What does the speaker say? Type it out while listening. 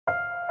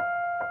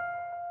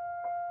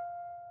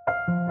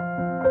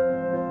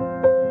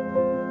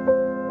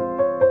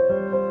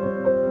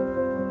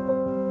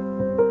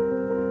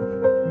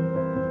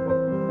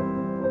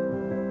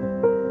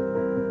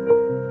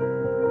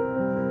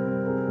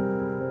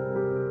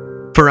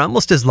For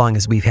almost as long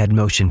as we've had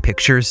motion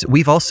pictures,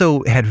 we've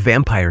also had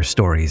vampire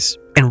stories.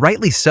 And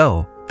rightly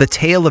so. The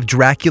tale of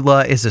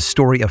Dracula is a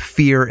story of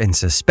fear and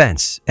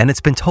suspense, and it's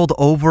been told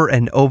over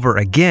and over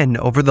again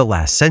over the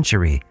last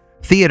century.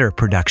 Theater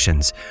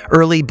productions,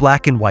 early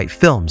black and white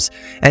films,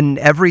 and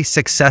every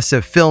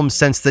successive film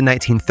since the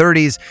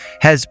 1930s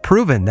has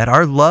proven that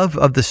our love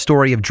of the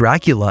story of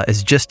Dracula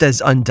is just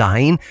as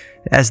undying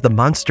as the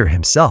monster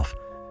himself.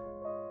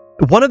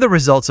 One of the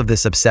results of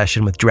this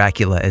obsession with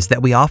Dracula is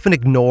that we often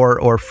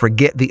ignore or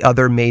forget the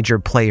other major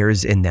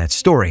players in that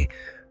story.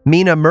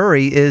 Mina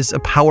Murray is a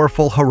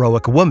powerful,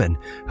 heroic woman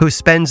who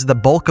spends the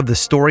bulk of the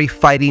story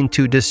fighting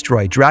to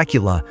destroy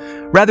Dracula,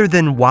 rather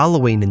than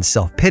wallowing in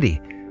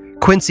self-pity.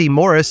 Quincy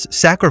Morris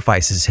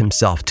sacrifices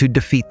himself to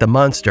defeat the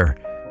monster.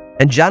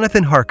 And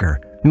Jonathan Harker,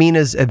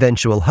 Mina's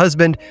eventual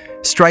husband,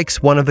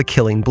 strikes one of the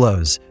killing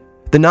blows.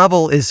 The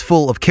novel is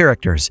full of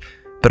characters,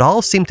 but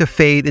all seem to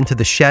fade into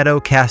the shadow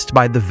cast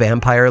by the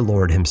vampire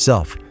lord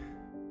himself.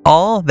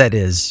 All, that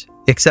is,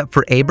 except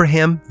for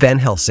Abraham Van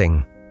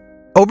Helsing.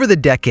 Over the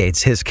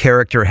decades, his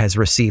character has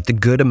received a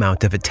good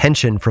amount of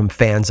attention from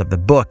fans of the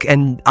book,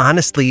 and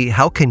honestly,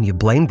 how can you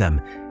blame them?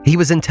 He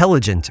was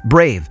intelligent,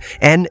 brave,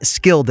 and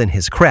skilled in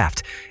his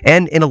craft,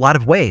 and in a lot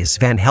of ways,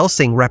 Van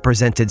Helsing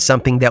represented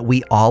something that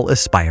we all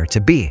aspire to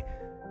be.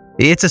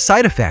 It's a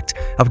side effect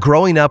of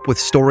growing up with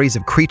stories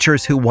of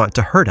creatures who want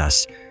to hurt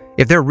us.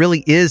 If there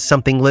really is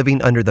something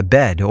living under the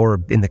bed, or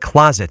in the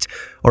closet,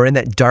 or in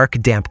that dark,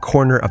 damp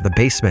corner of the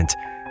basement,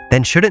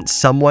 then shouldn't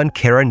someone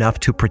care enough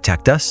to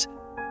protect us?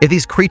 If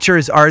these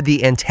creatures are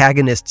the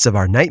antagonists of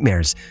our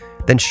nightmares,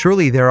 then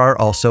surely there are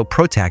also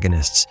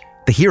protagonists,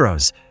 the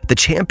heroes, the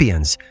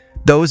champions,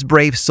 those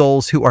brave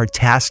souls who are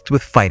tasked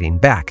with fighting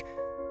back.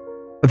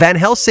 Van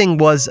Helsing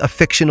was a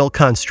fictional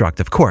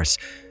construct, of course,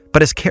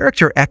 but his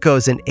character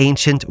echoes an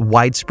ancient,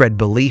 widespread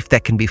belief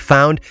that can be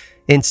found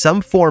in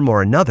some form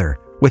or another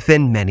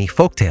within many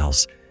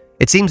folktales.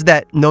 It seems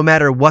that no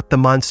matter what the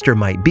monster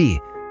might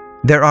be,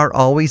 there are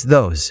always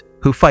those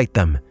who fight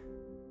them.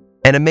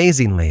 And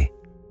amazingly,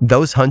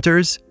 those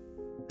hunters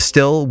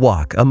still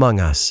walk among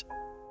us.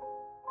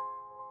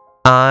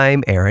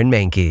 I'm Aaron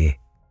Mahnke,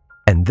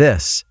 and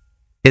this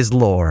is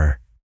Lore.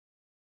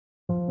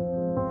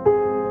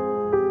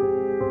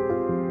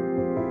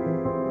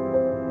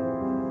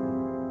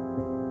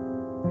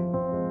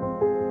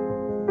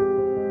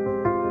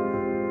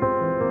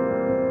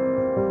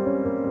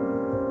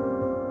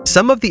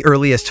 Some of the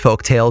earliest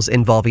folktales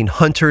involving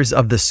hunters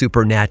of the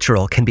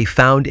supernatural can be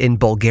found in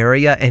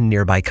Bulgaria and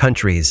nearby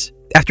countries.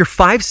 After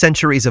 5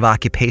 centuries of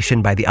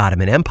occupation by the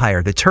Ottoman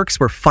Empire, the Turks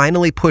were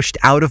finally pushed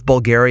out of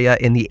Bulgaria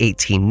in the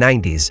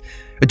 1890s.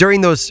 During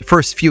those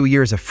first few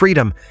years of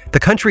freedom, the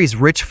country's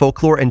rich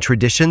folklore and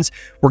traditions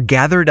were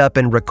gathered up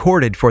and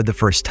recorded for the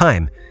first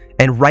time,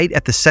 and right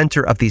at the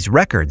center of these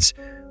records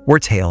were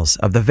tales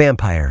of the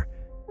vampire.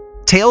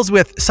 Tales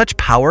with such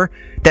power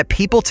that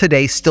people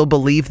today still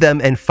believe them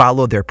and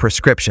follow their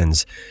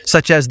prescriptions,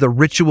 such as the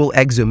ritual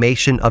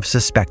exhumation of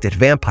suspected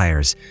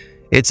vampires.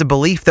 It's a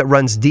belief that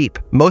runs deep,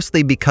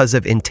 mostly because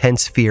of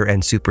intense fear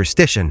and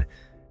superstition.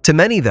 To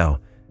many, though,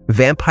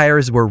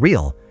 vampires were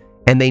real,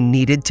 and they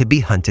needed to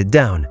be hunted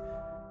down.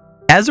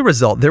 As a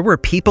result, there were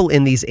people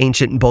in these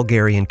ancient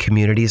Bulgarian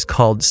communities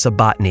called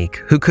sabotnik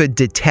who could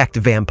detect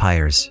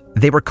vampires.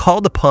 They were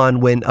called upon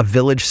when a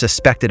village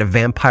suspected a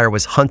vampire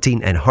was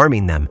hunting and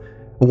harming them.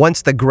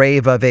 Once the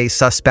grave of a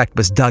suspect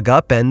was dug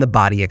up and the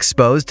body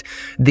exposed,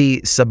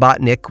 the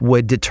sabotnik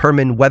would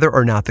determine whether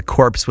or not the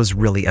corpse was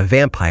really a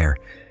vampire.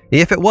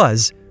 If it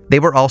was, they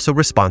were also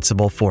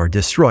responsible for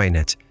destroying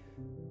it.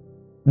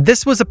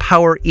 This was a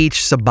power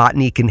each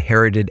sabotnik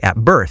inherited at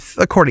birth,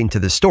 according to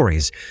the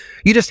stories.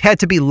 You just had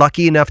to be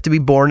lucky enough to be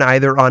born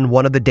either on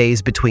one of the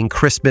days between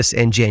Christmas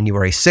and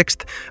January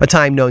 6th, a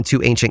time known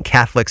to ancient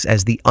Catholics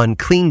as the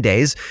unclean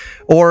days,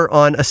 or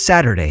on a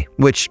Saturday,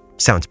 which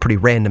sounds pretty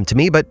random to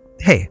me, but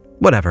hey,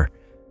 whatever.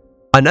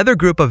 Another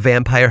group of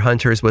vampire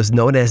hunters was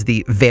known as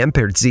the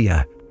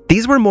Vampirzia.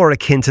 These were more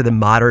akin to the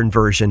modern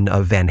version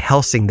of Van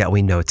Helsing that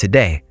we know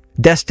today.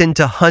 Destined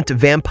to hunt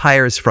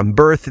vampires from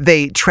birth,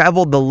 they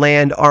traveled the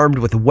land armed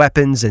with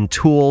weapons and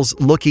tools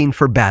looking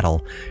for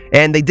battle,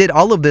 and they did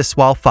all of this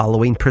while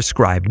following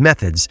prescribed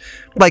methods,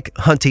 like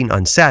hunting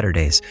on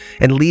Saturdays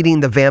and leading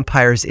the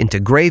vampires into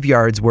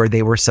graveyards where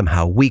they were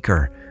somehow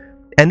weaker.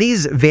 And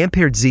these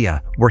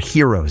Vampirzia were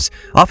heroes,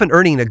 often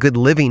earning a good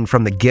living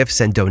from the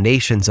gifts and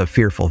donations of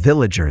fearful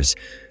villagers.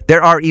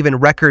 There are even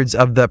records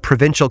of the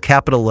provincial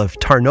capital of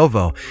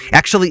Tarnovo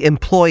actually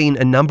employing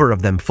a number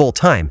of them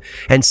full-time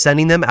and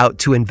sending them out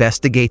to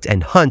investigate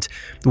and hunt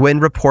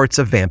when reports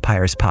of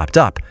vampires popped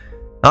up.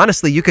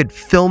 Honestly, you could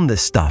film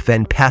this stuff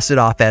and pass it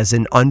off as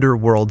an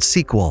underworld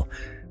sequel,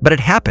 but it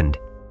happened,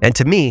 and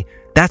to me,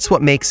 that's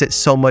what makes it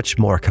so much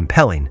more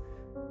compelling.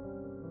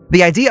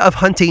 The idea of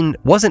hunting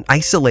wasn't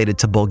isolated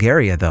to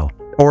Bulgaria, though,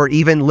 or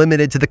even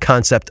limited to the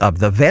concept of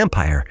the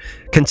vampire.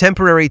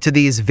 Contemporary to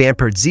these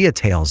Vampirzia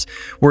tales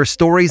were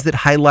stories that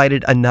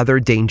highlighted another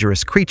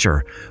dangerous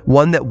creature,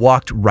 one that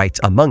walked right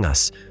among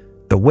us,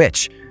 the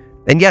witch.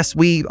 And yes,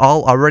 we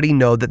all already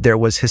know that there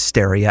was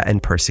hysteria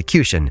and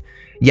persecution.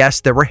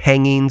 Yes, there were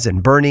hangings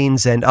and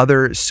burnings and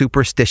other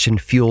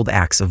superstition-fueled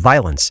acts of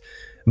violence.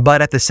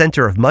 But at the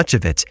center of much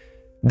of it,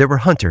 there were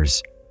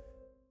hunters.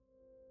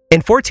 In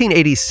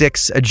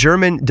 1486, a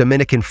German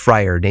Dominican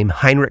friar named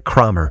Heinrich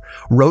Kramer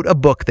wrote a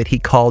book that he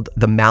called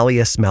the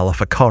Malleus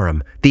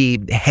Maleficarum, the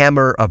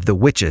Hammer of the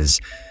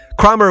Witches.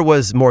 Kramer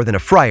was more than a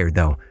friar,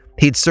 though.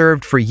 He'd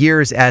served for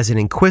years as an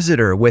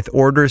inquisitor with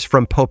orders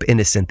from Pope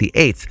Innocent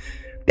VIII.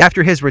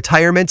 After his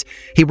retirement,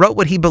 he wrote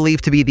what he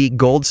believed to be the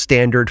gold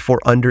standard for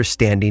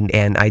understanding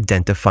and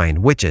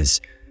identifying witches.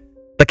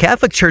 The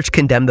Catholic Church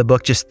condemned the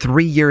book just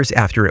 3 years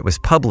after it was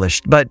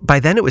published, but by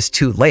then it was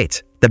too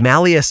late. The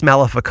Malleus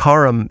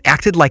Maleficarum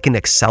acted like an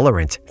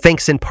accelerant,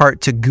 thanks in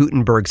part to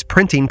Gutenberg's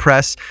printing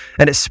press,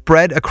 and it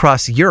spread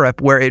across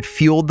Europe where it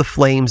fueled the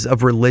flames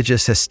of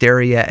religious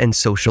hysteria and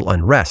social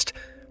unrest.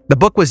 The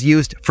book was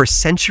used for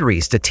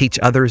centuries to teach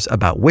others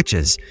about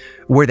witches,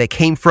 where they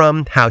came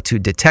from, how to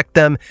detect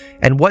them,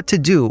 and what to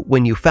do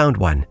when you found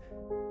one.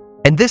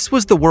 And this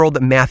was the world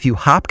that Matthew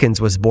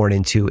Hopkins was born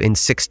into in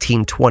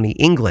 1620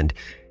 England.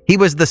 He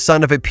was the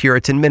son of a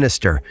Puritan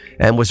minister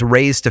and was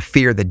raised to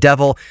fear the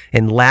devil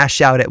and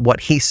lash out at what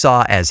he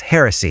saw as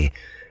heresy.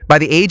 By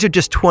the age of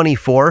just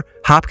 24,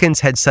 Hopkins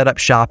had set up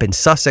shop in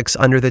Sussex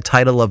under the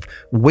title of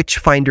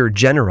Witchfinder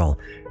General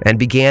and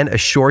began a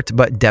short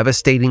but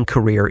devastating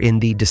career in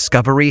the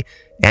discovery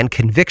and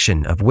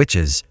conviction of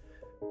witches.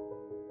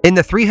 In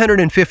the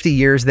 350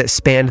 years that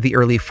spanned the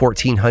early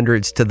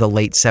 1400s to the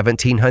late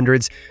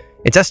 1700s,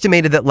 it's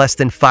estimated that less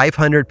than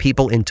 500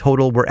 people in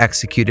total were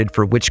executed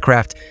for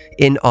witchcraft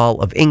in all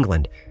of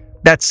England.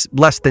 That's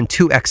less than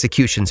 2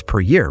 executions per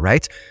year,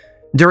 right?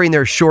 During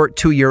their short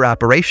 2-year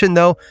operation,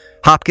 though,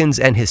 Hopkins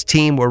and his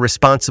team were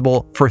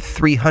responsible for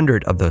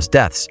 300 of those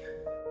deaths.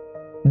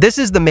 This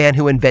is the man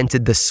who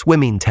invented the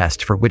swimming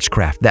test for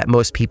witchcraft that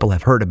most people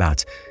have heard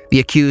about. The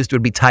accused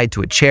would be tied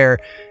to a chair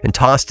and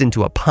tossed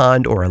into a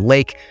pond or a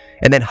lake,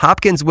 and then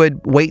Hopkins would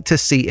wait to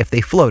see if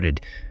they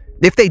floated.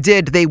 If they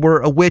did, they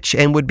were a witch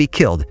and would be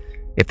killed.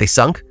 If they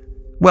sunk,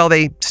 well,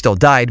 they still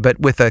died, but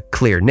with a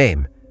clear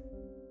name.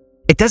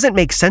 It doesn't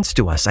make sense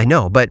to us, I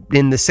know, but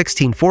in the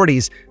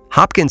 1640s,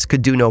 Hopkins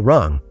could do no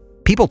wrong.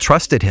 People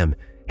trusted him.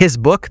 His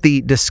book,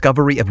 The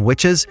Discovery of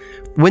Witches,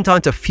 went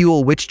on to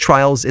fuel witch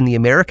trials in the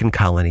American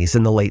colonies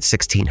in the late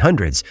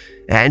 1600s,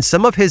 and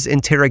some of his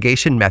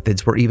interrogation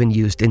methods were even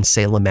used in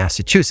Salem,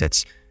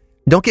 Massachusetts.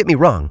 Don't get me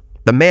wrong,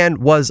 the man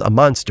was a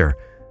monster,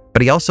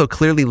 but he also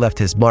clearly left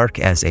his mark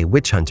as a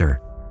witch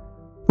hunter.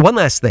 One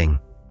last thing.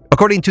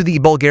 According to the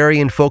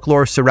Bulgarian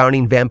folklore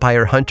surrounding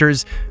vampire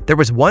hunters, there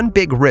was one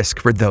big risk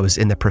for those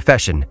in the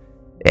profession.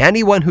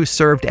 Anyone who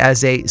served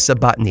as a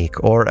sabatnik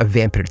or a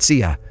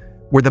vampirtsia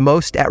were the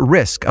most at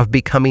risk of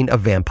becoming a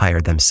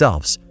vampire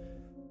themselves.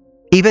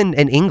 Even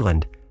in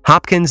England,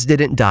 Hopkins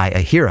didn't die a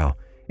hero.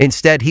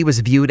 Instead, he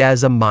was viewed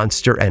as a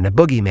monster and a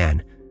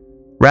boogeyman.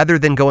 Rather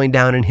than going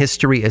down in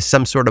history as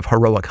some sort of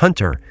heroic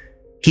hunter,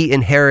 he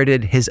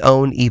inherited his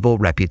own evil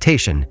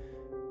reputation.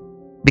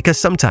 Because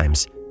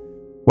sometimes,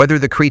 whether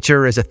the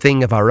creature is a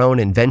thing of our own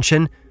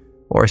invention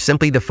or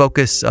simply the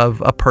focus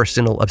of a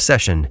personal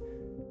obsession,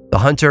 the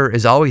hunter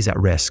is always at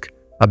risk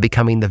of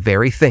becoming the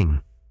very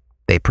thing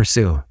they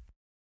pursue.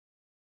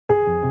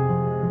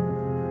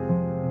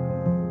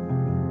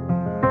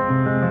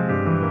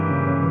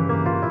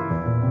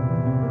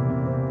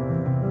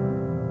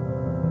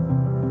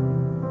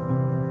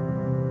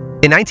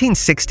 In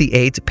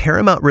 1968,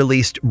 Paramount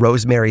released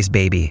Rosemary's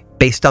Baby,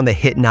 based on the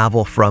hit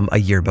novel from a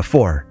year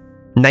before.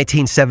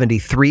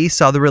 1973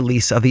 saw the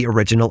release of the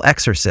original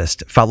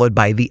Exorcist, followed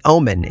by The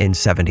Omen in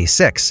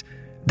 76.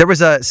 There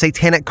was a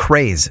satanic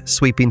craze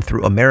sweeping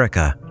through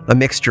America, a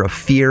mixture of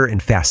fear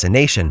and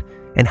fascination,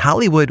 and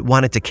Hollywood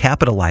wanted to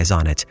capitalize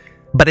on it.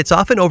 But it's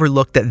often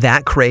overlooked that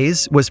that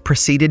craze was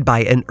preceded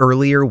by an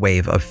earlier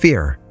wave of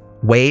fear,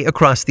 way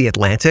across the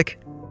Atlantic,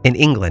 in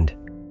England.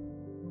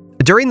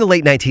 During the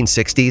late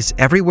 1960s,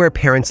 everywhere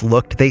parents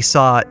looked, they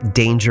saw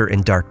danger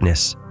and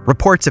darkness.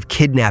 Reports of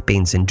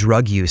kidnappings and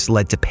drug use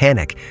led to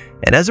panic,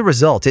 and as a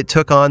result, it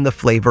took on the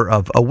flavor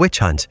of a witch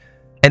hunt.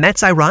 And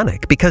that's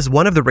ironic, because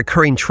one of the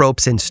recurring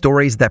tropes in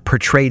stories that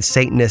portrayed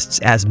Satanists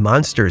as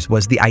monsters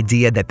was the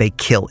idea that they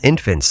kill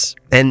infants.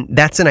 And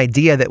that's an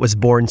idea that was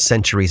born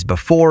centuries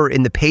before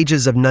in the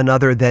pages of none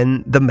other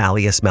than the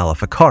Malleus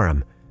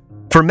Maleficarum.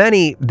 For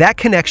many, that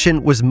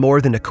connection was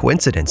more than a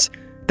coincidence.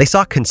 They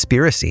saw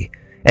conspiracy.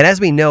 And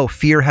as we know,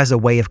 fear has a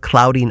way of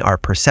clouding our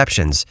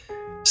perceptions.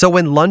 So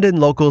when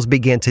London locals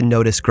began to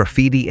notice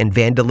graffiti and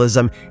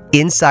vandalism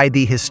inside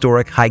the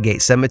historic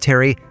Highgate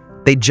Cemetery,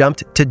 they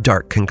jumped to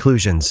dark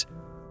conclusions.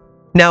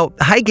 Now,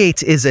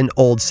 Highgate is an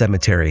old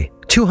cemetery,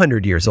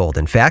 200 years old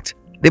in fact.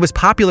 It was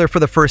popular for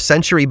the first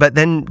century, but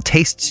then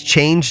tastes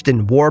changed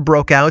and war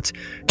broke out.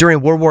 During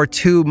World War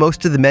II,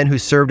 most of the men who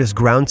served as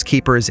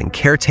groundskeepers and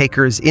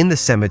caretakers in the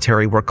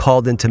cemetery were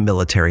called into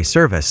military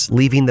service,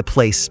 leaving the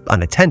place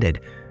unattended.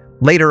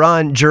 Later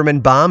on, German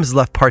bombs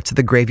left parts of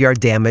the graveyard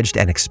damaged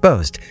and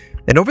exposed.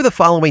 And over the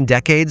following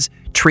decades,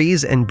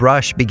 trees and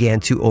brush began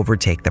to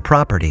overtake the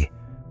property.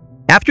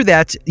 After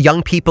that,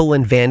 young people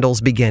and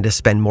vandals began to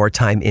spend more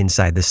time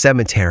inside the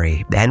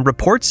cemetery, and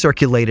reports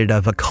circulated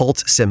of occult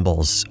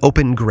symbols,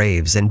 open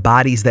graves, and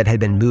bodies that had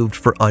been moved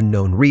for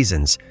unknown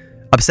reasons.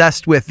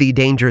 Obsessed with the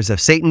dangers of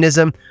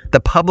Satanism, the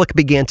public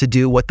began to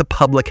do what the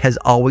public has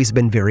always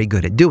been very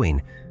good at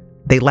doing.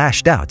 They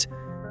lashed out.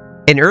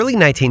 In early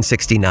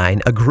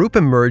 1969, a group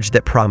emerged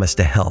that promised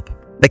to help.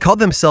 They called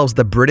themselves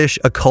the British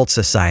Occult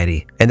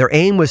Society, and their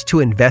aim was to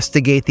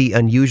investigate the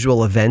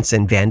unusual events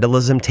and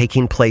vandalism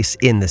taking place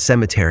in the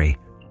cemetery.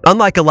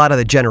 Unlike a lot of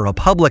the general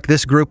public,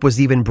 this group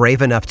was even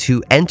brave enough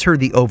to enter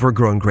the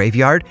overgrown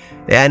graveyard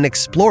and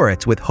explore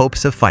it with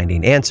hopes of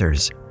finding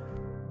answers.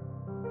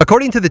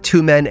 According to the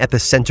two men at the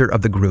center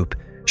of the group,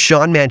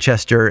 Sean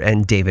Manchester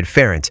and David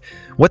Farrant,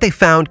 what they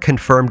found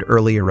confirmed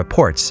earlier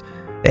reports,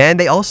 and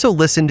they also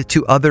listened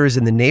to others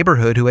in the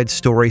neighborhood who had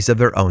stories of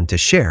their own to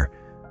share,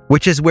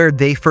 which is where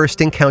they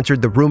first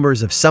encountered the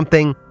rumors of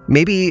something,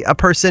 maybe a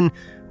person,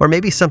 or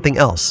maybe something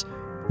else,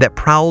 that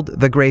prowled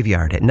the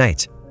graveyard at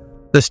night.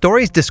 The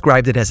stories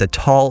described it as a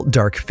tall,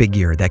 dark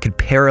figure that could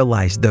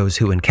paralyze those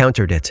who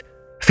encountered it.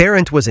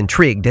 Farrant was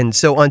intrigued, and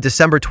so on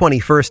December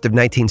 21st of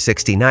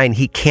 1969,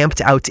 he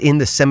camped out in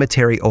the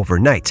cemetery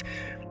overnight.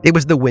 It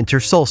was the winter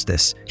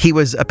solstice. He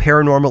was a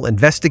paranormal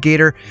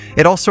investigator.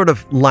 It all sort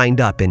of lined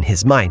up in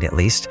his mind, at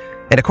least.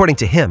 And according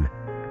to him,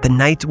 the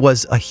night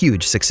was a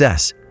huge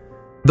success.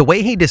 The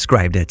way he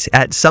described it,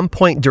 at some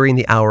point during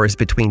the hours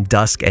between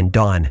dusk and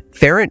dawn,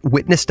 Farrant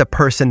witnessed a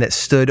person that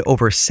stood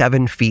over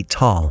 7 feet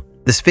tall.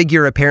 This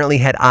figure apparently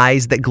had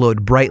eyes that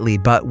glowed brightly,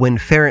 but when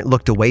Farrant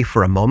looked away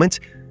for a moment,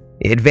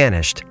 it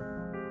vanished.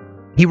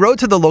 He wrote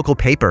to the local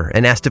paper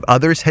and asked if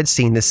others had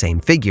seen the same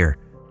figure.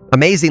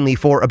 Amazingly,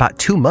 for about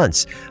 2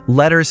 months,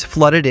 letters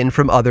flooded in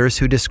from others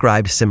who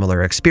described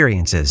similar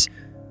experiences.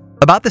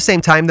 About the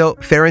same time, though,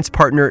 Farrant's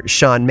partner,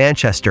 Sean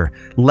Manchester,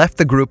 left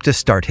the group to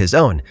start his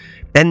own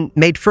and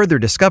made further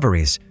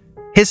discoveries.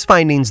 His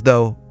findings,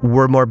 though,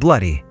 were more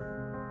bloody.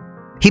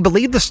 He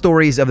believed the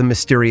stories of the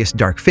mysterious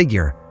dark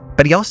figure,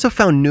 but he also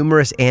found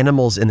numerous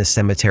animals in the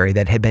cemetery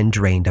that had been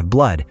drained of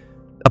blood.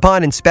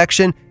 Upon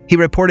inspection, he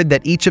reported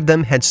that each of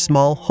them had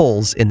small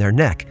holes in their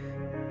neck.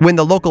 When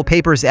the local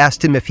papers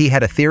asked him if he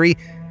had a theory,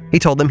 he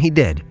told them he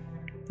did.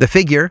 The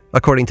figure,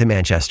 according to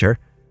Manchester,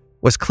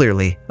 was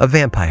clearly a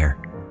vampire.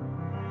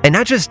 And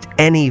not just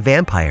any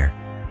vampire.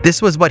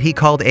 This was what he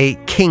called a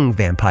king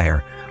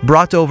vampire,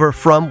 brought over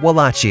from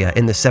Wallachia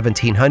in the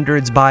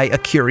 1700s by a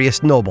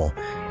curious noble,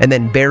 and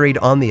then buried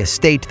on the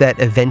estate that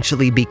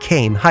eventually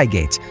became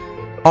Highgate.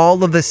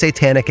 All of the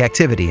satanic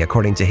activity,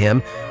 according to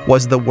him,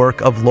 was the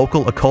work of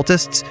local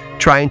occultists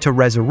trying to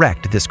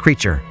resurrect this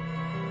creature.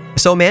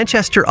 So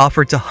Manchester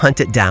offered to hunt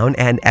it down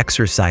and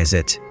exorcise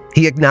it.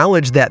 He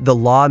acknowledged that the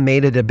law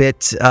made it a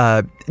bit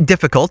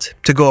difficult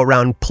to go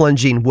around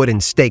plunging wooden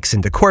stakes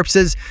into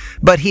corpses,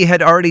 but he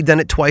had already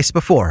done it twice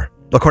before.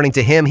 According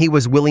to him, he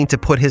was willing to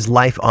put his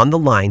life on the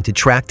line to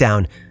track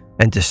down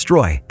and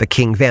destroy the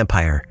king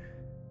vampire.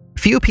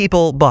 Few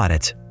people bought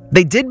it.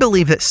 They did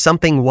believe that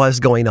something was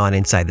going on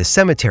inside the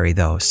cemetery,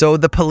 though, so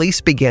the police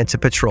began to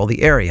patrol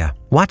the area,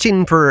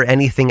 watching for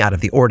anything out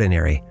of the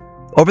ordinary.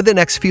 Over the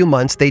next few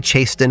months, they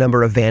chased a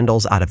number of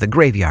vandals out of the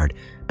graveyard,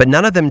 but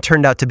none of them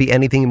turned out to be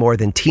anything more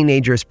than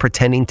teenagers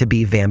pretending to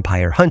be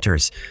vampire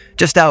hunters,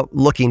 just out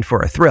looking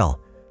for a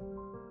thrill.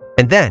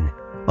 And then,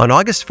 on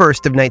August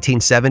 1st of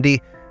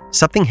 1970,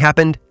 something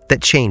happened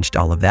that changed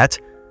all of that.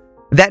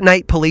 That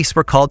night, police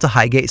were called to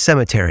Highgate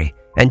Cemetery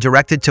and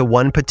directed to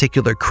one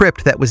particular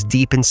crypt that was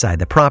deep inside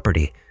the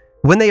property.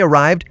 When they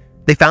arrived,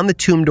 they found the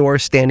tomb door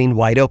standing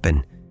wide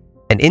open,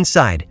 and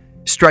inside,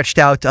 stretched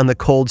out on the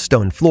cold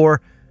stone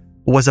floor,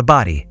 was a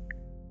body.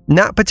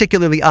 Not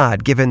particularly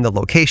odd given the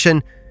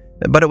location,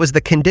 but it was the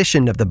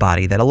condition of the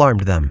body that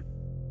alarmed them.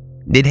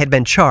 It had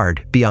been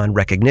charred beyond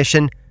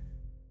recognition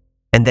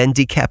and then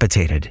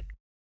decapitated.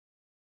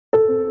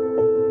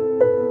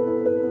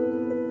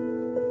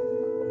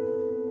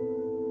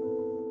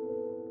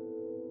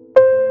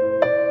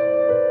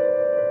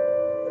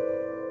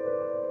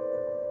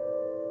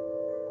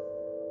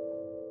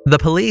 The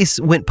police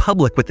went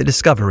public with the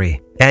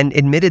discovery and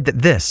admitted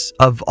that this,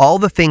 of all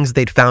the things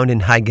they'd found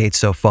in Highgate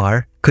so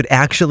far, could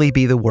actually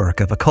be the work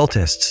of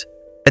occultists.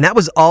 And that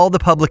was all the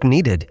public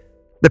needed.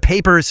 The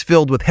papers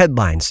filled with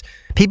headlines.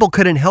 People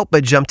couldn't help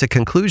but jump to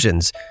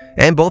conclusions,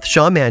 and both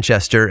Sean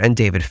Manchester and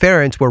David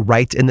Farrant were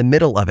right in the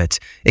middle of it,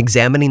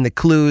 examining the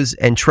clues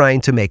and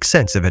trying to make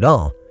sense of it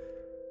all.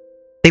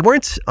 They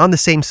weren't on the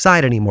same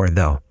side anymore,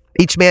 though.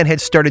 Each man had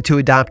started to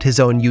adopt his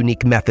own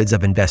unique methods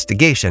of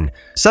investigation,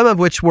 some of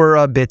which were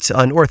a bit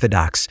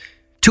unorthodox.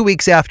 2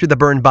 weeks after the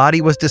burned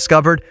body was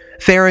discovered,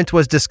 Farrant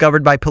was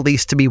discovered by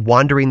police to be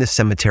wandering the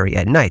cemetery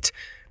at night.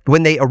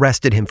 When they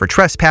arrested him for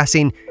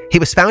trespassing, he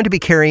was found to be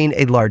carrying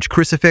a large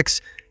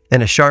crucifix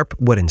and a sharp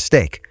wooden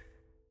stake.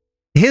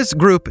 His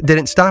group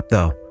didn't stop,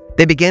 though.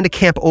 They began to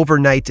camp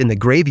overnight in the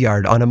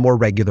graveyard on a more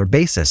regular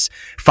basis,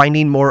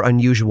 finding more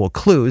unusual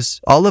clues,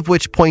 all of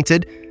which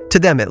pointed, to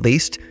them at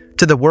least,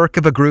 to the work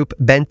of a group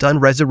bent on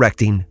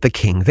resurrecting the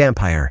king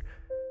vampire.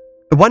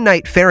 One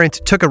night,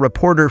 Ferrant took a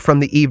reporter from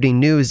the evening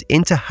news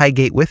into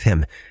Highgate with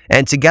him,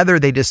 and together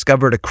they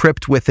discovered a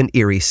crypt with an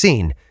eerie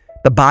scene.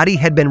 The body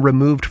had been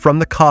removed from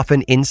the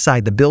coffin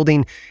inside the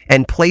building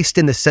and placed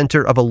in the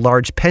center of a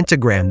large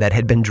pentagram that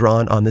had been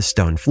drawn on the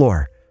stone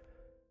floor.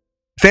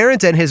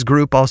 Ferrant and his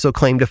group also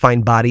claimed to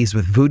find bodies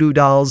with voodoo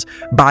dolls,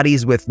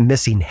 bodies with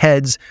missing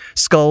heads,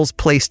 skulls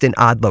placed in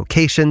odd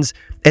locations,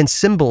 and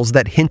symbols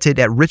that hinted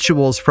at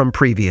rituals from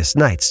previous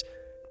nights.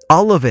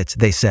 All of it,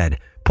 they said,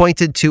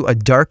 pointed to a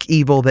dark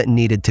evil that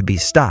needed to be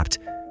stopped.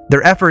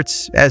 Their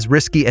efforts, as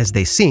risky as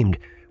they seemed,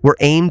 were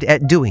aimed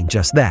at doing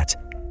just that.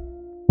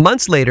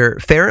 Months later,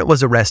 Ferrant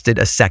was arrested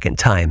a second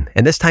time,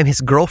 and this time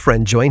his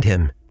girlfriend joined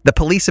him. The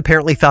police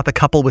apparently thought the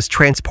couple was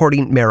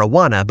transporting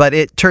marijuana, but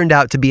it turned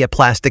out to be a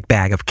plastic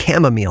bag of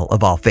chamomile,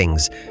 of all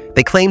things.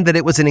 They claimed that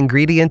it was an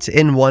ingredient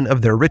in one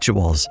of their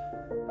rituals.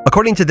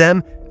 According to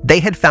them, they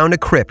had found a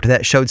crypt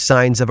that showed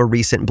signs of a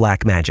recent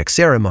black magic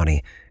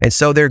ceremony, and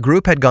so their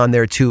group had gone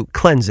there to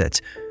cleanse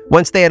it.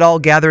 Once they had all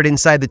gathered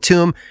inside the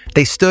tomb,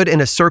 they stood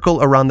in a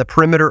circle around the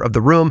perimeter of the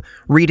room,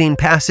 reading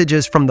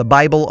passages from the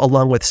Bible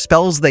along with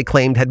spells they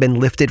claimed had been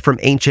lifted from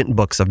ancient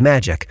books of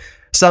magic.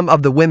 Some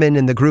of the women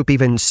in the group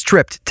even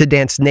stripped to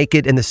dance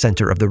naked in the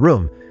center of the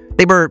room.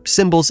 They were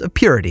symbols of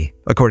purity,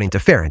 according to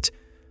Ferrant.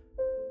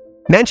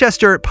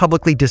 Manchester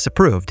publicly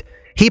disapproved.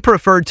 He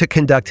preferred to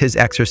conduct his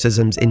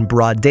exorcisms in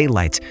broad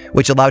daylight,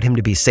 which allowed him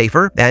to be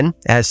safer and,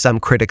 as some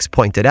critics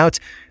pointed out,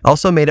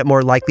 also made it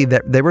more likely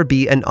that there would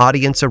be an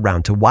audience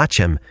around to watch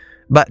him.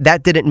 But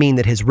that didn't mean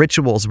that his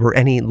rituals were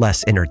any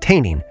less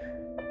entertaining.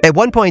 At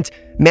one point,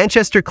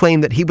 Manchester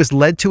claimed that he was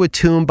led to a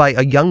tomb by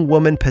a young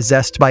woman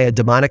possessed by a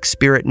demonic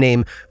spirit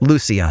named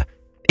Lucia.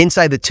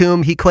 Inside the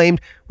tomb, he claimed,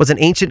 was an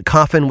ancient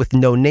coffin with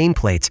no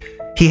nameplate.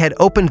 He had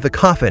opened the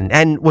coffin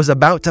and was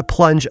about to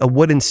plunge a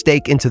wooden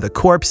stake into the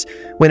corpse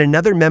when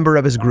another member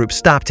of his group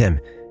stopped him.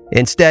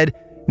 Instead,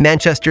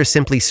 Manchester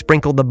simply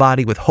sprinkled the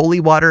body with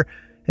holy water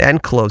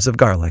and cloves of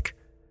garlic.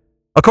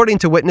 According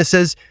to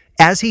witnesses,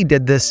 as he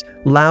did this,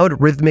 loud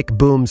rhythmic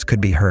booms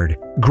could be heard,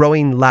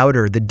 growing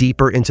louder the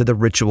deeper into the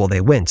ritual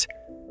they went.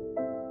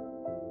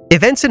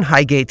 Events in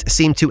Highgate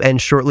seemed to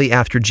end shortly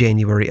after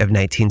January of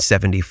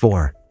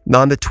 1974.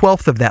 On the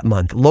 12th of that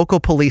month, local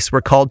police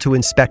were called to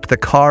inspect the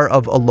car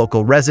of a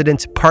local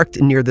resident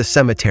parked near the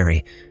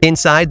cemetery.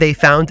 Inside, they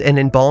found an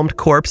embalmed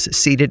corpse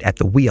seated at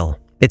the wheel,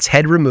 its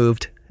head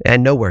removed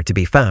and nowhere to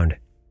be found.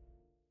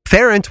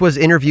 Ferrant was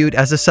interviewed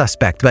as a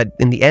suspect, but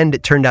in the end,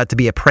 it turned out to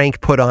be a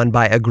prank put on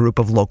by a group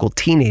of local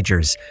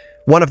teenagers.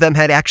 One of them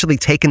had actually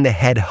taken the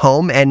head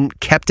home and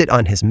kept it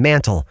on his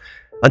mantle,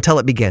 until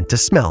it began to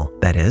smell,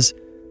 that is.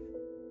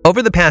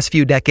 Over the past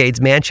few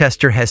decades,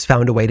 Manchester has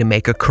found a way to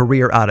make a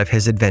career out of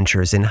his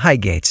adventures in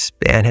Highgate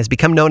and has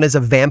become known as a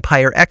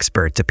vampire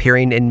expert,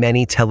 appearing in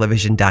many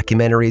television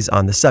documentaries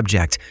on the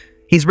subject.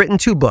 He's written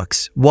 2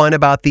 books, one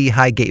about the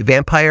Highgate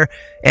vampire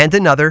and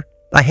another,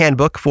 a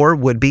handbook for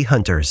would-be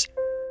hunters.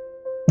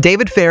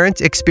 David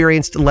Ferrant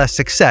experienced less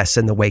success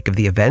in the wake of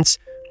the events.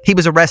 He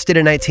was arrested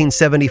in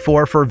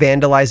 1974 for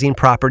vandalizing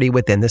property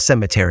within the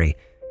cemetery.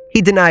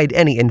 He denied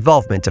any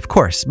involvement, of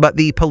course, but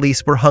the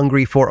police were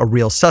hungry for a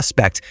real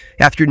suspect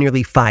after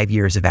nearly 5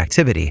 years of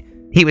activity.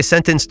 He was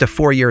sentenced to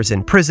 4 years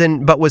in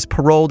prison, but was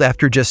paroled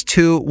after just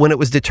 2 when it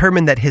was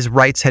determined that his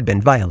rights had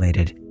been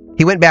violated.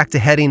 He went back to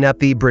heading up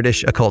the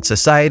British Occult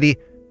Society,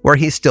 where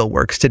he still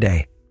works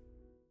today.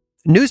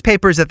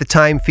 Newspapers at the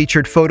time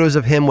featured photos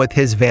of him with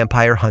his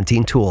vampire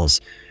hunting tools.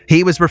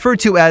 He was referred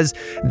to as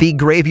the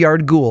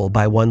Graveyard Ghoul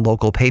by one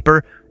local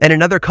paper, and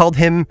another called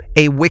him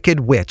a wicked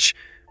witch.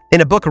 In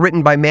a book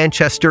written by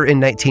Manchester in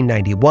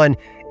 1991,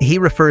 he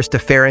refers to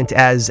Ferrant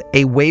as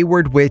a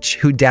wayward witch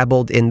who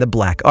dabbled in the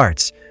black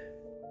arts.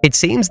 It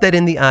seems that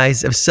in the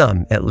eyes of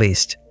some, at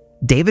least,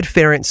 David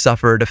Ferrant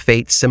suffered a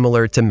fate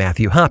similar to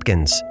Matthew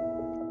Hopkins.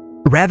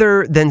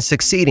 Rather than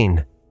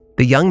succeeding,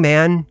 the young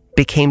man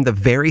became the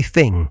very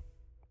thing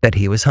that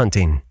he was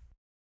hunting.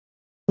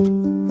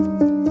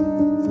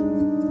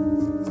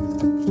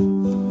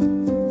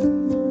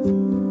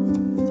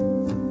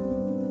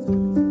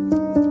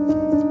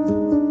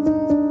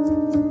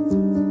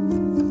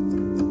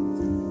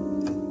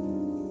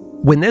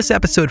 When this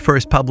episode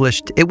first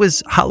published, it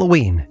was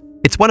Halloween.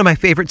 It's one of my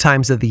favorite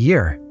times of the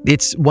year.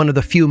 It's one of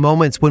the few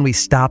moments when we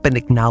stop and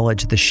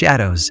acknowledge the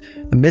shadows,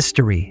 the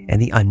mystery, and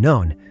the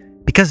unknown.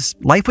 Because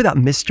life without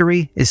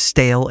mystery is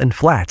stale and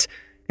flat,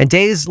 and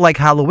days like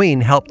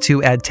Halloween help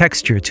to add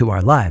texture to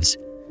our lives.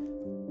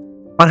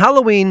 On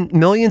Halloween,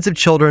 millions of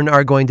children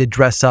are going to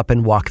dress up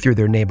and walk through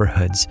their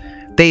neighborhoods.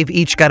 They've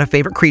each got a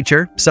favorite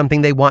creature,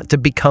 something they want to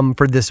become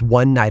for this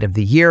one night of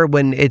the year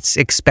when it's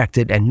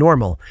expected and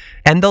normal.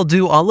 And they'll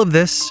do all of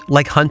this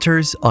like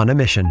hunters on a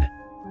mission.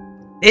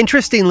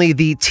 Interestingly,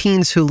 the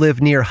teens who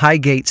live near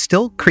Highgate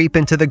still creep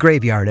into the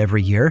graveyard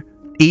every year.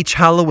 Each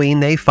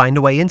Halloween, they find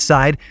a way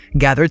inside,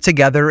 gather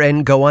together,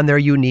 and go on their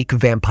unique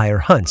vampire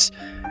hunts.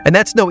 And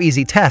that's no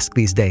easy task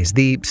these days.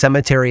 The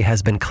cemetery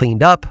has been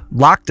cleaned up,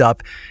 locked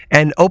up,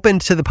 and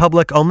opened to the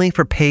public only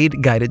for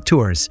paid guided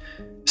tours.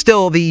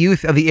 Still, the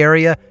youth of the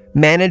area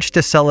managed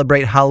to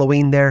celebrate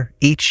Halloween there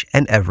each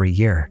and every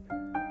year.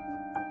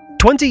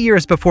 20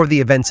 years before the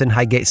events in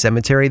Highgate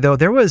Cemetery, though,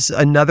 there was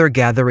another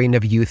gathering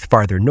of youth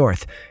farther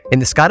north, in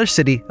the Scottish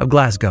city of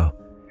Glasgow.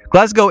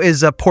 Glasgow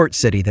is a port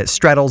city that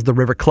straddles the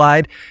River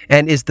Clyde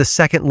and is the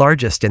second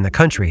largest in the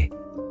country.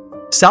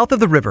 South of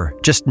the river,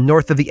 just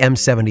north of the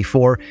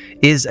M74,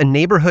 is a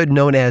neighborhood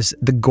known as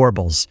the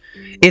Gorbals.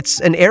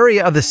 It's an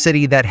area of the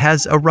city that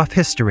has a rough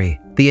history.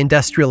 The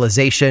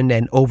industrialization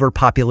and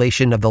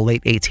overpopulation of the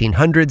late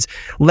 1800s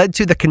led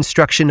to the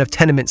construction of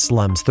tenement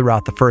slums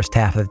throughout the first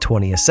half of the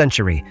 20th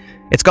century.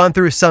 It's gone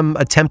through some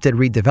attempted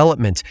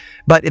redevelopment,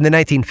 but in the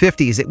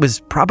 1950s, it was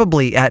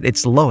probably at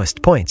its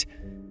lowest point.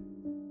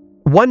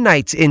 One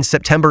night in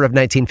September of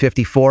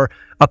 1954,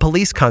 a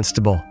police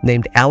constable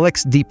named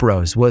Alex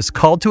Deeprose was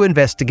called to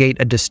investigate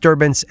a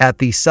disturbance at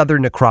the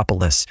Southern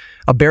Necropolis,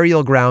 a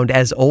burial ground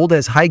as old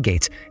as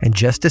Highgate and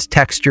just as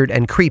textured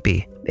and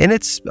creepy in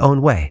its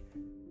own way.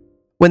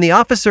 When the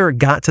officer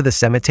got to the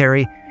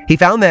cemetery, he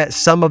found that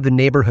some of the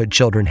neighborhood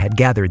children had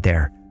gathered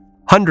there.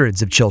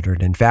 Hundreds of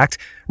children, in fact,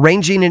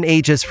 ranging in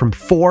ages from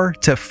 4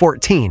 to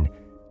 14,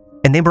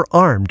 and they were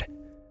armed.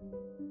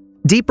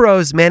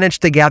 Deeprose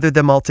managed to gather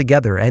them all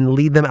together and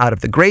lead them out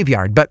of the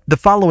graveyard, but the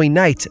following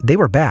night, they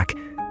were back.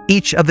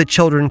 Each of the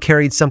children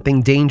carried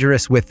something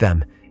dangerous with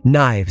them: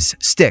 knives,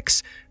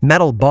 sticks,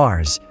 metal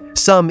bars.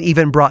 Some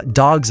even brought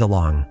dogs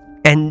along.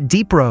 And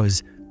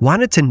Deeprose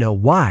wanted to know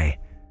why.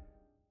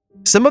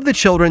 Some of the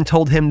children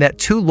told him that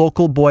 2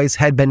 local boys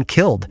had been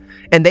killed,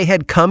 and they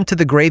had come to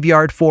the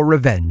graveyard for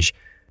revenge.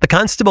 The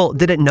constable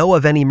didn't know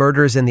of any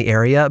murders in the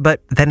area,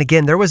 but then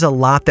again, there was a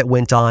lot that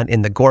went on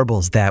in the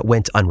Gorbals that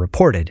went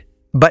unreported.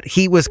 But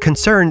he was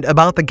concerned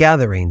about the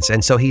gatherings,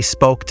 and so he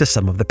spoke to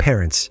some of the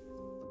parents.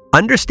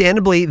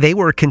 Understandably, they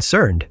were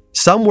concerned.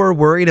 Some were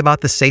worried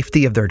about the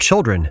safety of their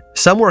children.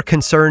 Some were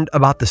concerned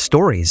about the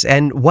stories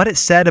and what it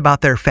said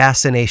about their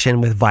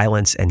fascination with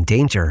violence and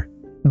danger.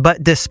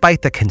 But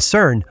despite the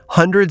concern,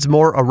 hundreds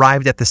more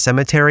arrived at the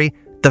cemetery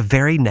the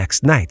very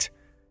next night.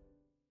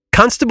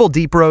 Constable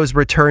Deeprose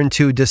returned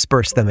to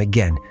disperse them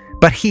again,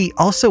 but he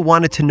also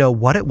wanted to know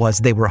what it was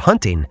they were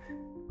hunting.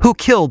 Who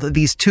killed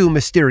these 2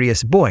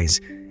 mysterious boys,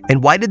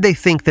 and why did they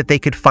think that they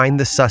could find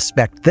the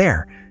suspect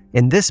there,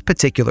 in this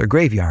particular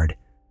graveyard?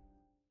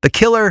 The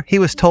killer, he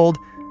was told,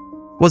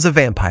 was a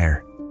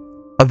vampire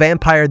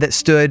that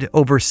stood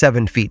over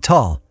 7 feet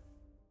tall,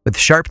 with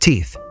sharp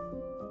teeth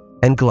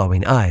and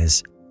glowing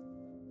eyes.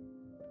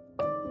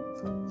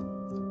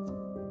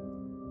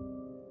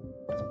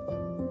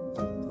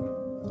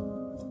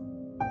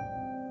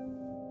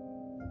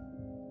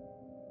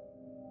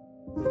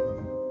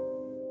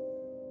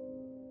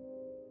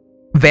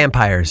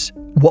 Vampires.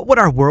 What would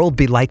our world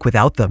be like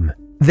without them?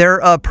 They're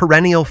a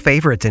perennial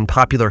favorite in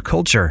popular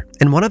culture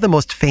and one of the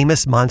most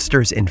famous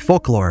monsters in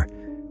folklore.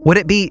 Would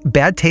it be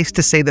bad taste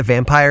to say that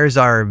vampires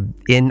are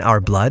in our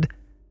blood?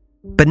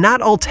 But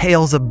not all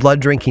tales of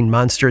blood-drinking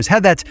monsters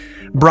have that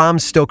Bram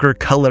Stoker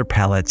color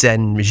palette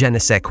and je ne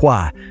sais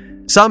quoi.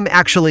 Some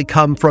actually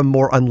come from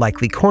more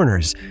unlikely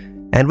corners,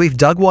 and we've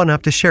dug one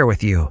up to share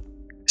with you.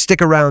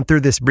 Stick around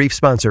through this brief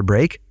sponsor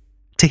break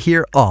to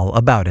hear all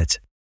about it.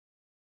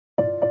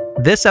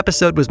 This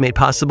episode was made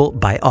possible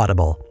by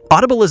Audible.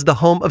 Audible is the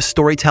home of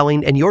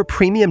storytelling and your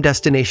premium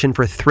destination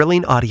for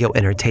thrilling audio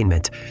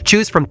entertainment.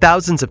 Choose from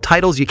thousands of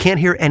titles you can't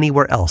hear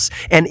anywhere else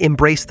and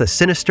embrace the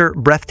sinister,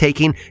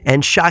 breathtaking,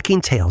 and shocking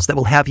tales that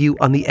will have you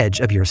on the edge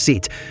of your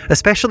seat,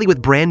 especially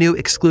with brand new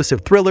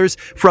exclusive thrillers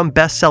from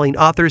best-selling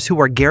authors who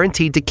are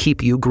guaranteed to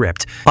keep you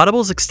gripped.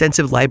 Audible's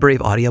extensive library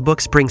of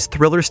audiobooks brings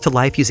thrillers to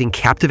life using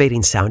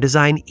captivating sound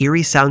design,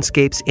 eerie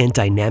soundscapes, and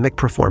dynamic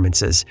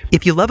performances.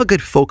 If you love a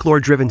good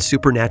folklore-driven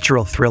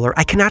supernatural thriller,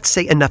 I cannot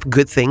say enough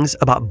good things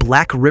about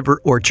Black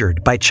River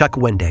Orchard by Chuck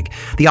Wendig.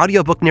 The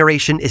audiobook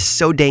narration is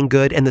so dang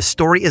good, and the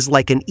story is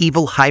like an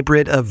evil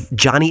hybrid of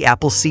Johnny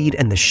Appleseed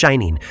and The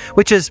Shining,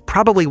 which is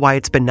probably why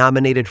it's been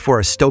nominated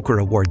for a Stoker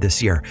Award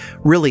this year.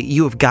 Really,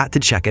 you have got to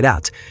check it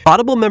out.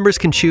 Audible members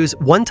can choose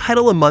 1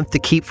 title a month to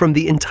keep from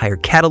the entire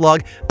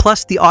catalog,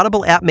 plus the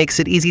Audible app makes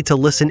it easy to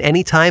listen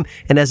anytime,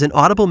 and as an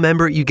Audible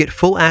member, you get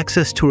full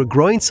access to a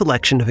growing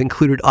selection of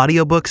included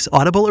audiobooks,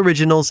 Audible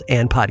originals,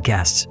 and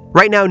podcasts.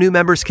 Right now, new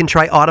members can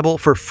try Audible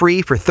for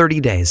free for 30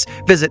 days.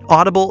 Visit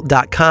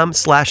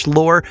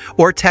audible.com/lore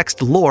or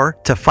text LORE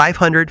to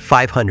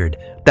 500-500.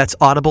 That's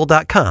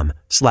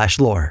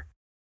audible.com/lore.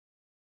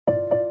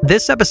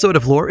 This episode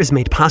of Lore is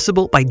made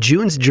possible by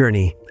June's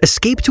Journey.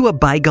 Escape to a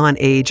bygone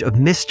age of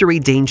mystery,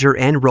 danger,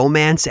 and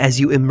romance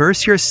as you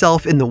immerse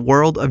yourself in the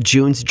world of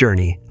June's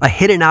Journey, a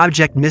hidden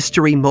object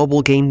mystery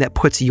mobile game that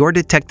puts your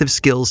detective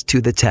skills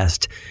to the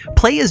test.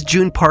 Play as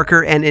June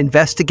Parker and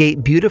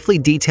investigate beautifully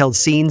detailed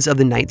scenes of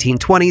the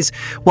 1920s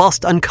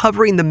whilst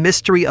uncovering the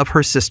mystery of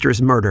her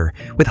sister's murder.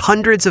 With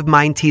hundreds of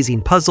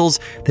mind-teasing puzzles,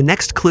 the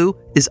next clue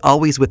is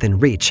always within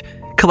reach.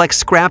 Collect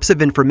scraps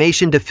of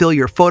information to fill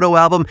your photo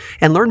album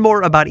and learn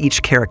more about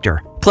each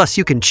character. Plus,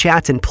 you can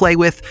chat and play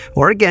with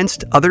or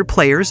against other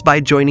players by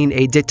joining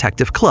a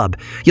detective club.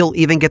 You'll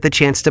even get the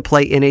chance to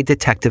play in a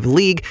detective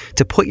league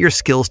to put your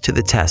skills to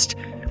the test.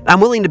 I'm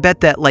willing to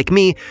bet that, like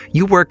me,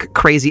 you work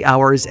crazy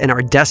hours and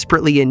are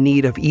desperately in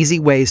need of easy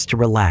ways to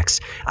relax.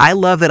 I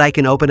love that I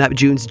can open up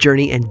June's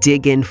Journey and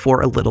dig in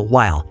for a little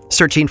while,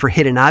 searching for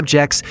hidden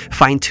objects,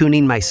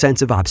 fine-tuning my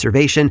sense of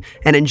observation,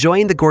 and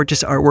enjoying the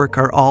gorgeous artwork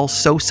are all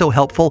so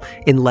helpful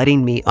in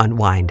letting me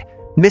unwind.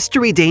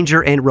 Mystery,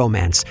 danger, and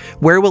romance.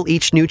 Where will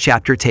each new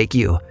chapter take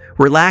you?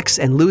 Relax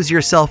and lose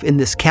yourself in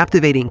this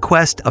captivating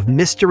quest of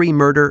mystery,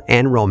 murder,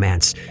 and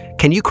romance.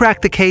 Can you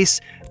crack the case?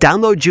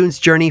 Download June's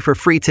Journey for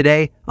free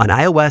today on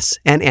iOS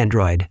and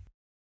Android.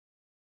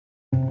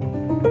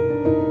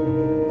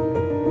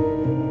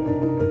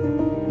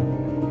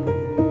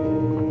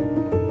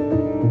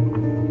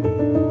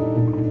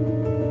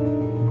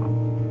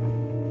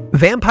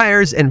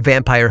 Vampires and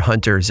vampire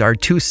hunters are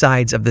two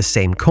sides of the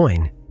same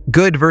coin.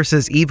 Good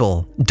versus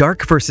evil,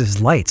 dark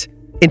versus light.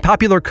 In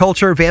popular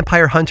culture,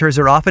 vampire hunters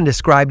are often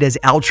described as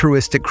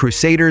altruistic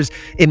crusaders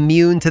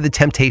immune to the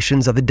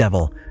temptations of the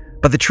devil.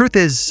 But the truth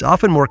is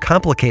often more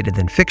complicated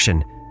than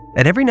fiction,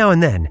 and every now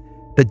and then,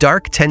 the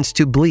dark tends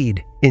to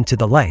bleed into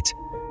the light.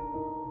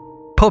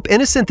 Pope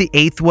Innocent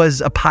VIII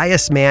was a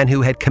pious man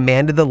who had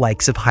commanded the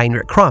likes of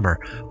Heinrich Kramer,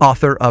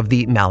 author of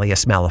the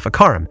Malleus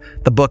Maleficarum,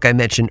 the book I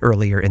mentioned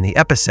earlier in the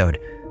episode.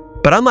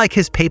 But unlike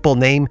his papal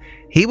name,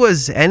 he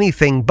was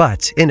anything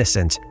but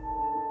innocent.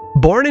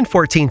 Born in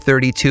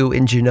 1432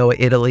 in Genoa,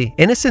 Italy,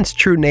 Innocent's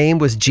true name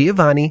was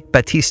Giovanni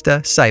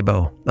Battista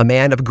Cybo, a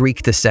man of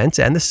Greek descent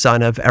and the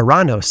son of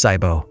Erano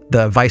Cybo,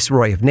 the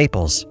Viceroy of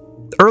Naples.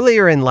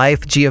 Earlier in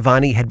life,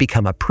 Giovanni had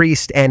become a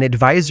priest and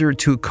advisor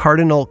to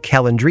Cardinal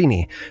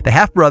Calandrini, the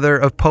half-brother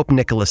of Pope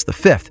Nicholas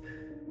V.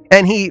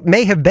 And he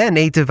may have been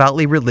a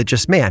devoutly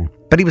religious man,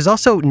 but he was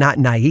also not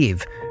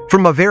naive.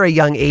 From a very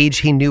young age,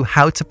 he knew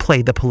how to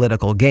play the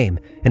political game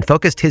and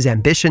focused his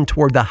ambition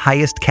toward the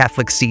highest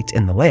Catholic seat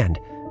in the land,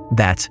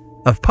 that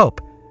of Pope.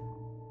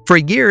 For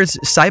years,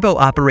 Cybo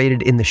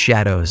operated in the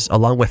shadows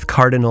along with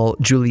Cardinal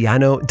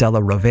Giuliano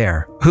della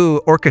Rovere,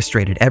 who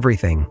orchestrated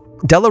everything.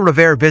 Della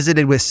Rovere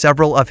visited with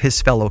several of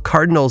his fellow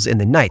cardinals in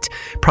the night,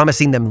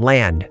 promising them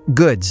land,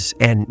 goods,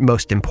 and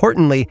most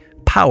importantly,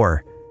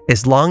 power,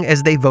 as long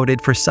as they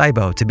voted for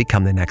Cybo to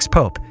become the next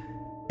pope.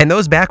 And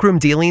those backroom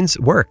dealings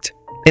worked.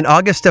 In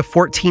August of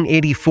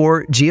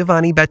 1484,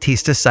 Giovanni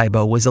Battista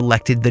Cybo was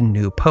elected the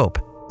new pope.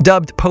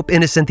 Dubbed Pope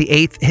Innocent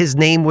VIII, his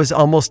name was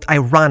almost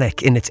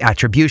ironic in its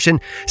attribution,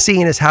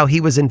 seeing as how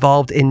he was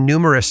involved in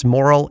numerous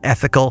moral,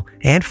 ethical,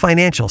 and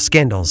financial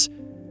scandals.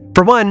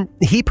 For one,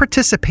 he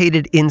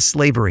participated in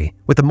slavery,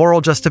 with the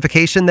moral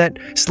justification that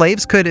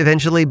slaves could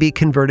eventually be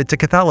converted to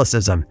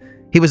Catholicism.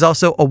 He was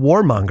also a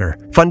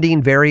warmonger,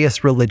 funding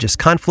various religious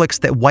conflicts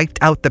that wiped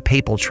out the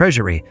papal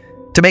treasury.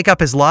 To make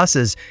up his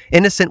losses,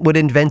 Innocent would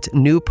invent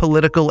new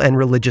political and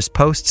religious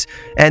posts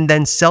and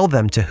then sell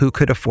them to who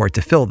could afford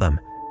to fill them.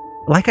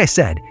 Like I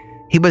said,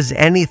 he was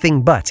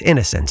anything but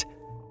innocent.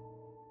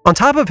 On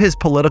top of his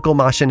political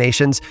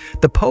machinations,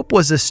 the Pope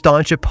was a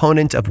staunch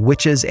opponent of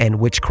witches and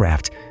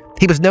witchcraft.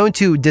 He was known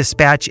to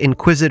dispatch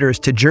inquisitors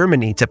to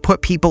Germany to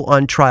put people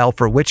on trial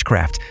for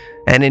witchcraft,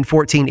 and in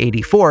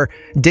 1484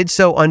 did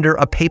so under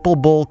a papal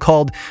bull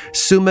called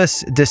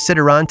Summus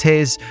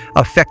Desiderantes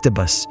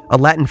Affectibus, a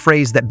Latin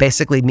phrase that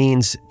basically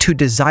means to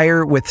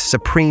desire with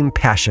supreme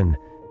passion.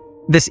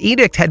 This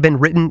edict had been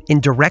written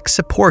in direct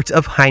support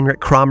of Heinrich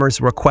Kramer's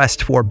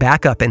request for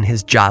backup in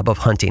his job of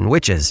hunting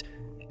witches.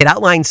 It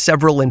outlined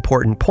several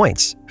important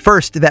points.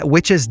 First, that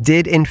witches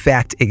did in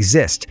fact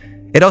exist.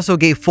 It also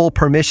gave full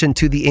permission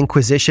to the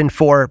Inquisition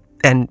for,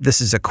 and this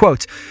is a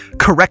quote,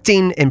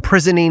 correcting,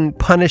 imprisoning,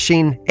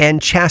 punishing,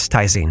 and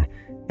chastising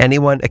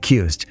anyone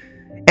accused.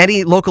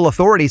 Any local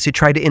authorities who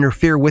tried to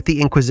interfere with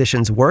the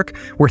Inquisition's work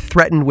were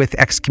threatened with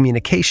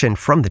excommunication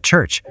from the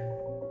church.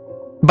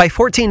 By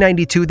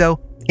 1492,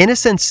 though,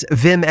 Innocent's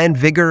vim and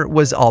vigor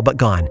was all but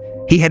gone.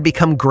 He had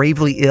become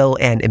gravely ill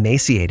and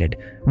emaciated.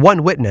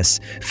 One witness,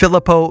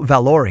 Filippo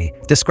Valori,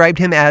 described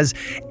him as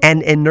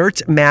an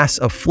inert mass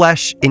of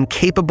flesh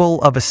incapable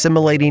of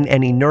assimilating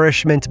any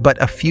nourishment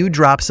but a few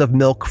drops of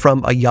milk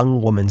from a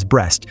young woman's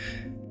breast.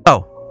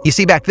 Oh, you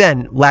see, back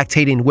then,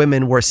 lactating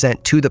women were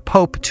sent to the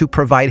Pope to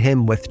provide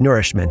him with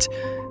nourishment.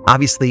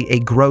 Obviously, a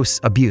gross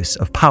abuse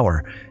of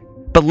power.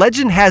 But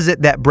legend has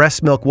it that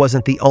breast milk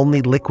wasn't the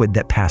only liquid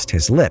that passed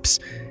his lips.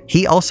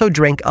 He also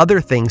drank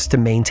other things to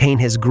maintain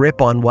his grip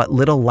on what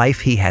little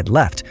life he had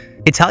left.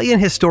 Italian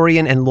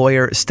historian and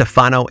lawyer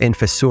Stefano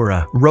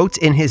Infessura wrote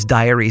in his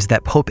diaries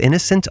that Pope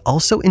Innocent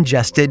also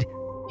ingested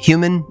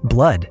human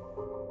blood.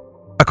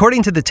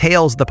 According to the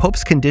tales, the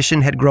Pope's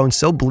condition had grown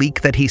so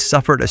bleak that he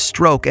suffered a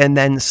stroke and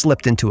then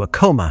slipped into a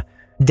coma.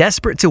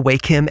 Desperate to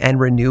wake him and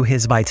renew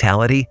his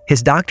vitality,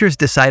 his doctors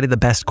decided the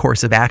best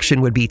course of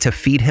action would be to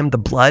feed him the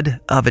blood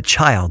of a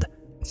child.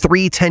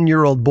 3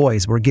 10-year-old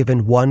boys were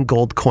given 1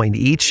 gold coin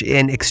each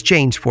in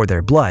exchange for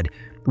their blood,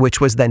 which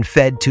was then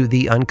fed to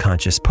the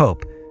unconscious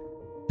Pope.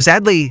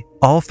 Sadly,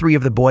 all 3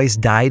 of the boys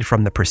died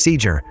from the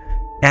procedure,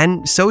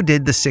 and so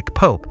did the sick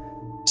Pope.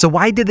 So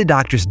why did the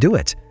doctors do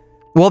it?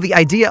 Well, the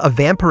idea of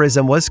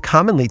vampirism was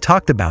commonly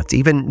talked about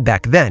even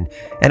back then,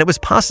 and it was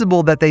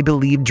possible that they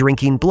believed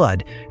drinking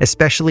blood,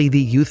 especially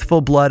the youthful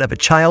blood of a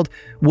child,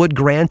 would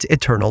grant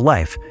eternal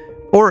life,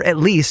 or at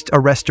least a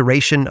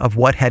restoration of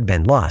what had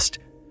been lost.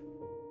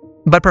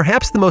 But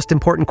perhaps the most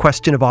important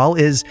question of all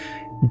is,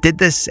 did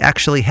this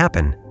actually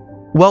happen?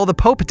 Well, the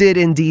Pope did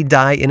indeed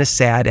die in a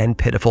sad and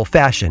pitiful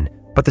fashion,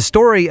 but the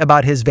story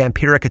about his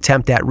vampiric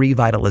attempt at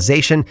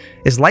revitalization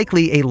is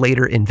likely a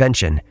later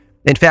invention.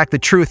 In fact, the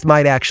truth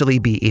might actually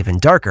be even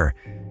darker,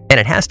 and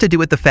it has to do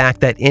with the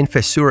fact that in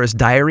Fissura's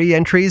diary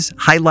entries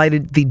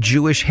highlighted the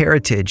Jewish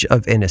heritage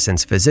of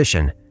Innocent's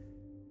physician.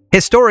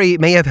 His story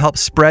may have helped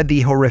spread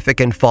the horrific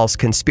and false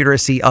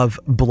conspiracy of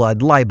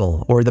blood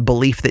libel, or the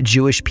belief that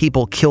Jewish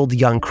people killed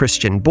young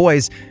Christian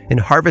boys and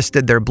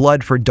harvested their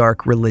blood for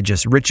dark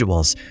religious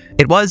rituals.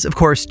 It was, of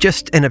course,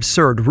 just an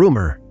absurd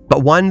rumor,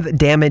 but one that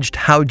damaged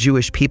how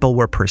Jewish people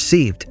were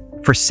perceived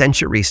for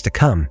centuries to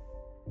come.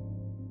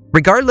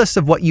 Regardless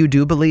of what you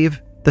do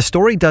believe, the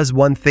story does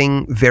one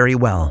thing very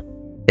well.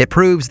 It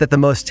proves that the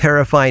most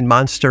terrifying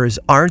monsters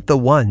aren't the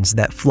ones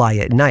that fly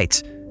at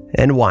night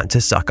and want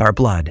to suck our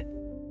blood.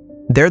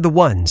 They're the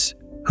ones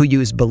who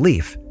use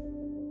belief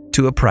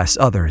to oppress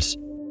others.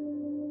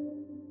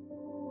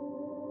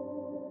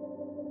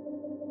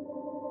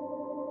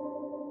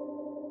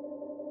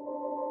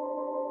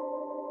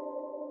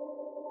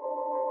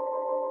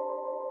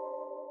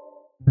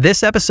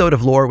 This episode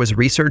of Lore was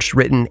researched,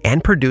 written,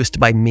 and produced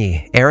by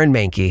me, Aaron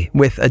Mahnke,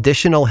 with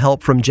additional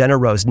help from Jenna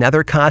Rose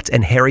Nethercott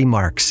and Harry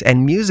Marks,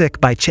 and music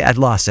by Chad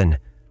Lawson.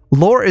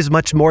 Lore is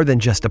much more than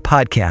just a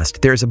podcast.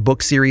 There's a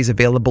book series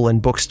available in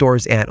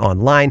bookstores and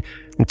online,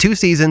 and 2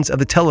 seasons of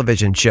the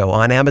television show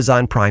on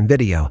Amazon Prime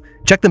Video.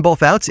 Check them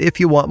both out if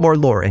you want more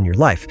lore in your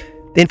life.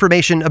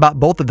 Information about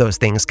both of those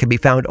things can be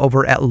found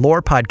over at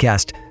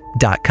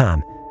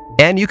lorepodcast.com.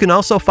 And you can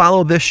also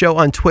follow this show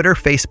on Twitter,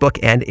 Facebook,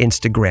 and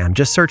Instagram.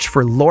 Just search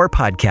for Lore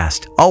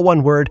Podcast, all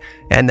one word,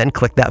 and then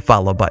click that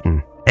follow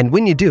button. And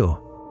when you do,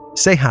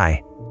 say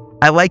hi.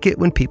 I like it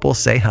when people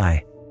say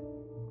hi.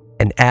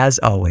 And as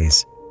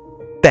always,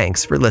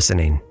 thanks for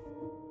listening.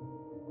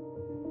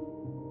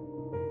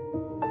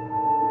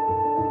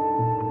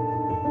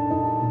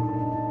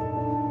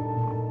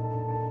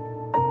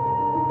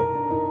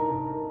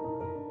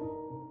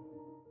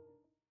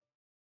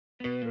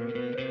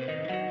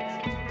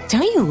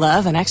 Don't you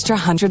love an extra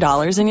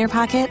 $100 in your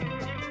pocket?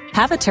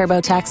 Have a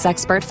TurboTax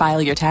expert file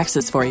your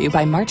taxes for you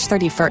by March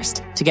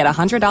 31st to get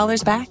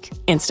 $100 back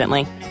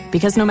instantly.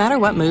 Because no matter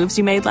what moves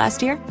you made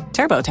last year,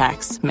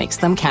 TurboTax makes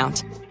them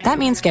count. That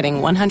means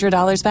getting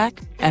 $100 back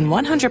and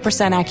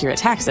 100% accurate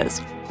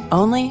taxes,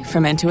 only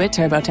from Intuit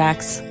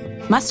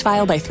TurboTax. Must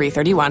file by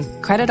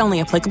 3/31. Credit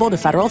only applicable to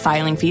federal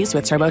filing fees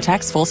with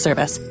TurboTax full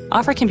service.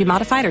 Offer can be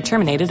modified or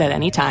terminated at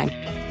any time.